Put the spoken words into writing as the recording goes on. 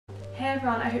Hey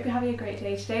everyone, I hope you're having a great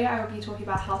day. Today I will be talking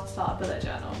about how to start a bullet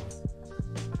journal.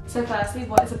 So firstly,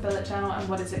 what is a bullet journal and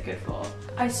what is it good for?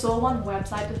 I saw one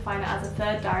website define it as a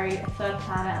third diary, a third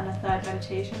planner and a third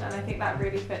meditation, and I think that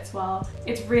really fits well.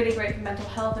 It's really great for mental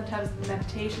health in terms of the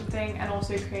meditation thing and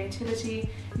also creativity.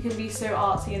 You can be so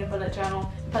artsy in a bullet journal,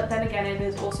 but then again it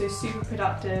is also super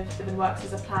productive and works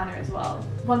as a planner as well.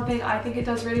 One thing I think it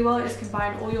does really well is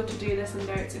combine all your to-do lists and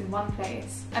notes in one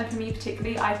place. And for me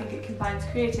particularly, I think it combines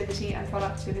creativity and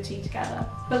productivity together.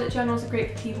 Bullet journals are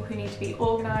great for people who need to be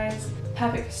organised,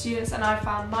 perfect for students, and I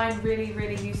found mine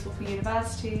really useful for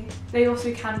university. They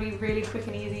also can be really quick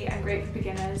and easy and great for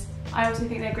beginners. I also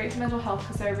think they're great for mental health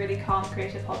because they're a really calm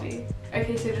creative hobby.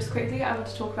 Okay, so just quickly I want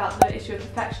to talk about the issue of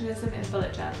perfectionism in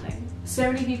bullet journaling.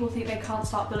 So many people think they can't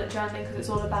start bullet journaling because it's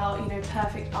all about,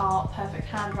 perfect art, perfect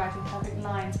handwriting, perfect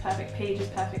lines, perfect pages,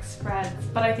 perfect spreads.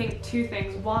 But I think two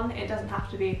things. One, it doesn't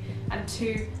have to be, and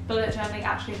two, bullet journaling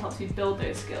actually helps you build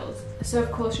those skills. So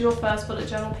of course your first bullet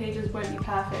journal pages won't be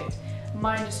perfect.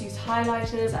 Mine just used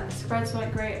highlighters and the spreads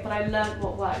weren't great, but I learned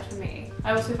what worked for me.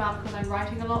 I also found because I'm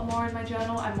writing a lot more in my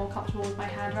journal, I'm more comfortable with my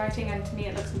handwriting, and to me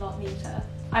it looks a lot neater.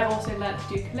 I've also learned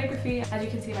to do calligraphy, as you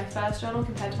can see my first journal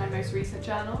compared to my most recent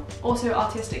journal. Also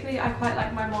artistically, I quite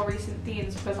like my more recent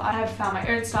themes because I have found my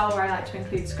own style where I like to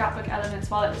include scrapbook elements,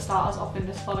 while at the start I was often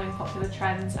just following popular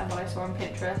trends and what I saw on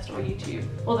Pinterest or YouTube.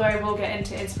 Although I will get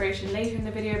into inspiration later in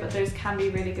the video, but those can be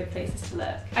really good places to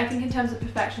look. I think in terms of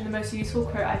perfection, the most useful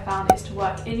quote I found is to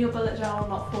work in your bullet journal,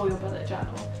 not for your bullet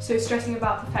journal. So stressing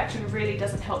about perfection really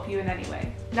doesn't help you in any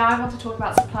way. Now I want to talk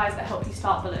about supplies that help you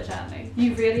start bullet journaling.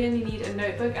 You really only need a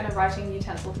notebook and a writing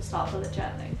utensil to start bullet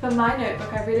journaling. For my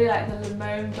notebook, I really like the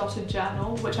Limone dotted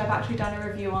journal, which I've actually done a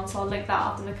review on, so I'll link that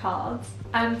up in the cards.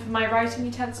 And for my writing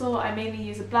utensil, I mainly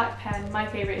use a black pen. My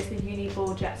favourite is the Uni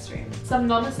Ball Jetstream. Some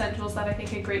non-essentials that I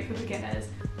think are great for beginners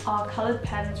are coloured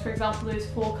pens. For example, those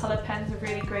 4 coloured pens are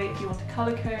really great if you want to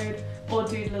colour code or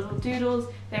do little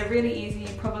doodles. They're really easy,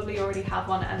 you probably already have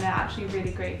one, and they're actually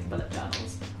really great for bullet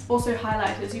journals. Also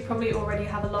highlighters, you probably already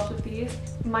have a lot of these.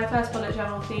 My first bullet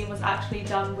journal theme was actually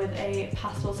done with a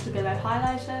pastel Stabilo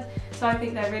highlighter, so I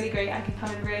think they're really great and can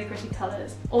come in really pretty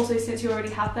colours. Also, since you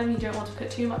already have them, you don't want to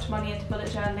put too much money into bullet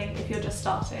journaling if you're just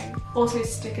starting. Also,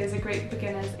 stickers are great for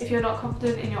beginners. If you're not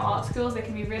confident in your art skills, they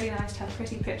can be really nice to have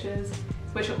pretty pictures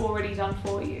which are already done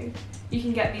for you. You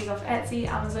can get these off Etsy,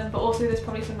 Amazon, but also there's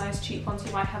probably some nice cheap ones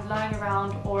you might have lying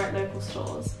around or at local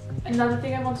stores. Another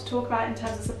thing I want to talk about in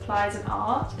terms of supplies and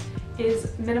art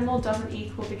is minimal doesn't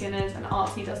equal beginners and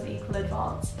artsy doesn't equal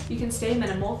advanced. You can stay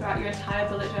minimal throughout your entire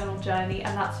bullet journal journey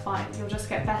and that's fine, you'll just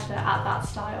get better at that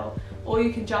style. Or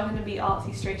you can jump in and be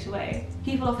artsy straight away.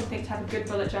 People often think to have a good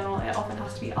bullet journal it often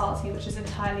has to be artsy, which is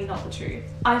entirely not the truth.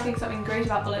 I think something great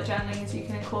about bullet journaling is you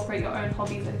can incorporate your own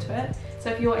hobbies into it.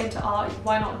 So if you're into art,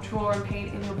 why not draw and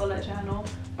paint in your bullet journal?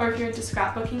 Or if you're into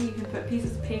scrapbooking, you can put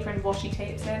pieces of paper and washi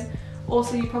tapes in.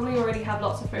 Also, you probably already have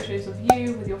lots of photos of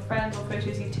you with your friends or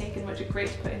photos you've taken which are great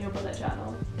to put in your bullet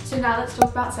journal. So now let's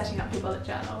talk about setting up your bullet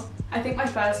journal. I think my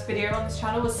first video on this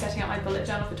channel was setting up my bullet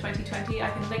journal for 2020. I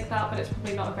can link that, but it's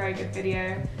probably not a very good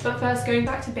video. But first, going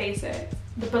back to basics,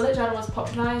 the bullet journal was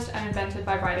popularised and invented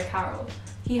by Ryder Carroll.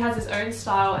 He has his own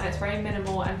style and it's very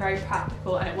minimal and very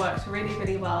practical and it works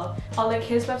really well. I'll link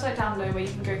his website down below where you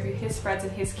can go through his spreads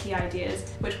and his key ideas,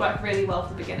 which work really well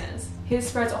for beginners. His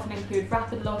spreads often include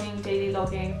rapid logging, daily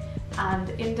logging, and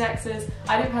indexes.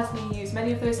 I don't personally use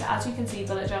many of those, so as you can see,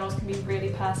 bullet journals can be really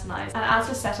personalised. And as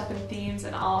for setup and themes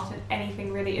and art and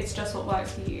anything really, it's just what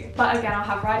works for you. But again, I'll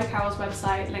have Ryder Carroll's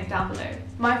website linked down below.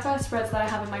 My first spreads that I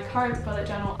have in my current bullet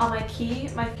journal are my key,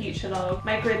 my future log,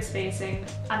 my grid spacing,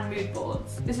 and mood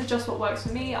boards. This is just what works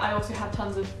for me. I also have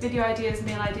tons of video ideas,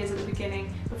 meal ideas at the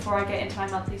beginning before I get into my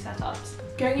monthly setups.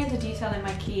 Going into detail in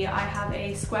my key, I have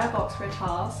a square box for a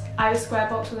task. I have a square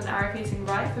box with an arrow facing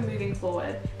right for moving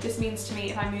forward. This means to me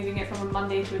if I'm moving it from a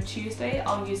Monday to a Tuesday,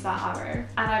 I'll use that arrow.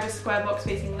 And I have a square box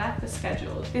facing left for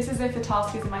scheduled. This is if a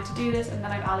task is in my to-do list and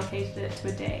then I've allocated it to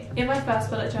a day. In my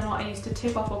first bullet journal, I used to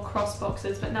tick off or cross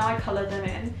boxes, but now I colour them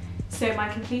in. So my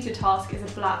completed task is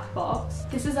a black box.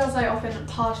 This is as I often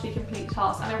partially complete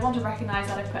tasks and I want to recognise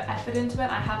that I put effort into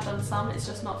it. I have done some, it's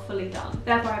just not fully done.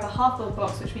 Therefore I have a half-filled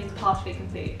box, which means partially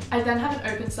complete. I then have an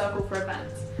open circle for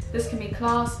events. This can be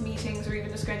class, meetings, or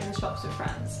even just going to the shops with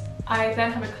friends. I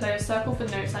then have a closed circle for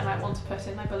notes I might want to put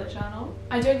in my bullet journal.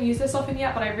 I don't use this often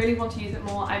yet, but I really want to use it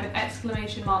more. I have an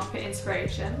exclamation mark for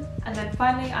inspiration. And then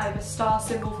finally, I have a star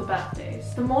symbol for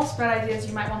birthdays. For more spread ideas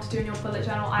you might want to do in your bullet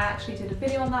journal, I actually did a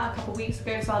video on that a couple weeks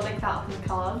ago, so I'll link that up in the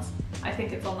cards. I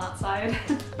think it's on that side.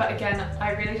 But again,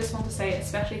 I really just want to say,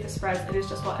 especially for spreads, it is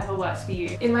just whatever works for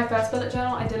you. In my first bullet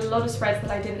journal, I did a lot of spreads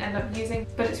that I didn't end up using,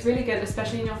 but it's really good,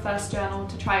 especially in your first journal,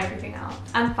 to try everything out.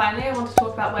 And finally, I want to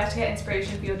talk about where to get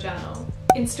inspiration for your journal.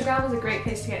 Instagram is a great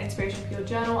place to get inspiration for your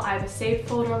journal. I have a saved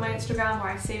folder on my Instagram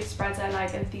where I save spreads I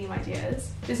like and theme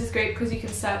ideas. This is great because you can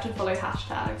search and follow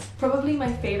hashtags. Probably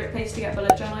my favourite place to get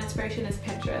bullet journal inspiration is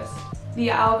Pinterest. The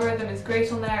algorithm is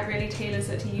great on there, it really tailors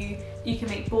it to you. You can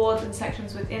make boards and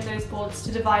sections within those boards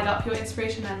to divide up your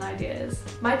inspiration and ideas.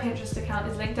 My Pinterest account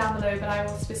is linked down below, but I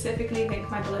will specifically link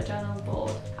my bullet journal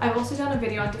board. I've also done a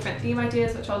video on different theme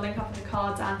ideas, which I'll link up in the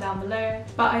cards and down below.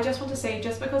 But I just want to say,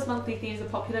 just because monthly themes are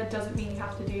popular doesn't mean you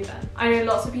have to do them. I know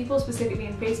lots of people, specifically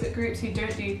in Facebook groups, who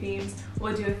don't do themes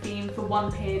or do a theme for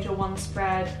one page or one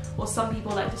spread, or some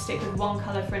people like to stick with one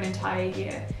colour for an entire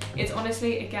year. It's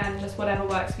honestly, again, just whatever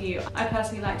works for you. I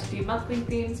personally like to do monthly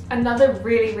themes. Another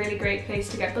really great place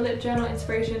to get bullet journal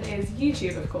inspiration is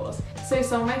YouTube, of course. So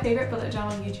some of my favourite bullet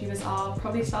journal YouTubers are,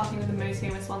 probably starting with the most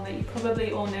famous one that you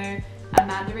probably all know,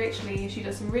 Amanda Rach Lee. She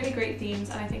does some really great themes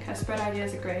and I think her spread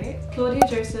ideas are great. Claudia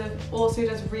Joseph also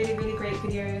does really great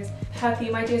videos. Her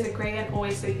theme ideas are great and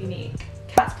always so unique.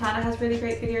 Kat's Planner has really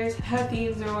great videos. Her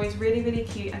themes are always really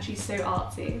cute and she's so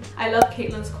artsy. I love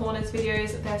Caitlin's Corners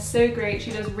videos. They're so great.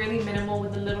 She does really minimal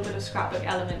with a little bit of scrapbook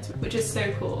elements, which is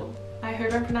so cool. I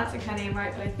hope I'm pronouncing her name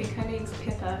right, but I think her name's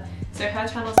Pippa. So her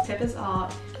channel's Pippa's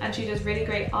Art, and she does really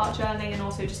great art journaling and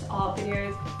also just art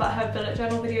videos, but her bullet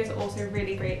journal videos are also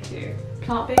really great too.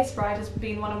 Plant-Based Bride has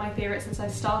been one of my favourites since I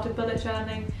started bullet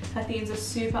journaling. Her themes are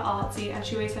super artsy and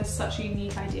she always has such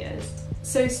unique ideas.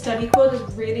 So StudyCore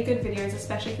does really good videos,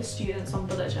 especially for students, on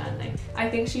bullet journaling. I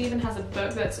think she even has a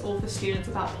book that's all for students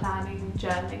about planning,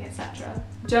 journaling, etc.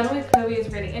 Journal with Chloe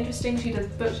is really interesting. She does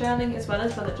book journaling as well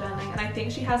as bullet journaling, and I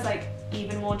think she has like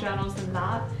even more journals than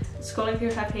that. Scrolling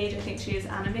through her page, I think she has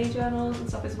anime journals and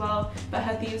stuff as well, but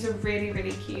her themes are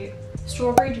really cute.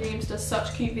 Strawberry Dreams does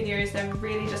such cute videos. They're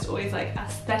really just always like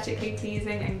aesthetically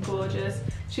pleasing and gorgeous.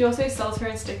 She also sells her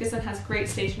own stickers and has great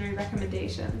stationery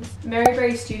recommendations.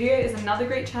 Maryberry Studio is another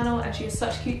great channel and she has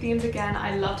such cute themes again.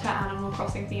 I loved her Animal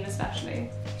Crossing theme especially.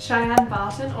 Cheyenne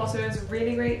Barton also has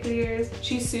really great videos.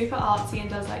 She's super artsy and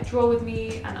does like draw with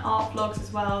me and art vlogs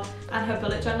as well, and her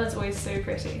bullet journal is always so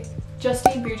pretty.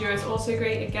 Justine Bujo is also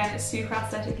great. Again, it's super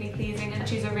aesthetically pleasing and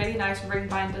she's a really nice ring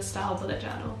binder style bullet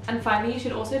journal. And finally, you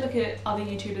should also look at other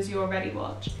YouTubers you already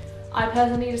watch. I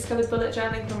personally discovered bullet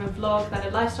journaling from a vlog that a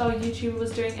lifestyle YouTuber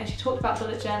was doing, and she talked about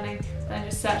bullet journaling, then I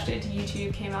just searched it into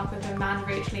YouTube, came up with Amanda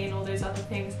Rach Lee and all those other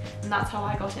things, and that's how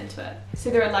I got into it. So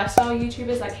there are lifestyle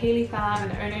YouTubers like Hayley Pham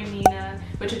and Ono Nina,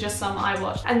 which are just some I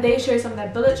watched, and they show some of their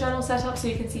bullet journal setups so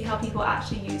you can see how people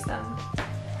actually use them.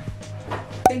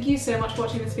 Thank you so much for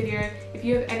watching this video. If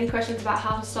you have any questions about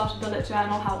how to start a bullet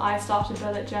journal, how I started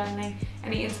bullet journaling,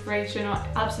 any inspiration or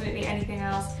absolutely anything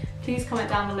else, please comment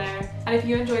down below. And if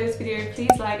you enjoyed this video, please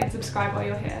like and subscribe while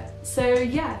you're here. So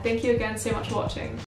yeah, thank you again so much for watching.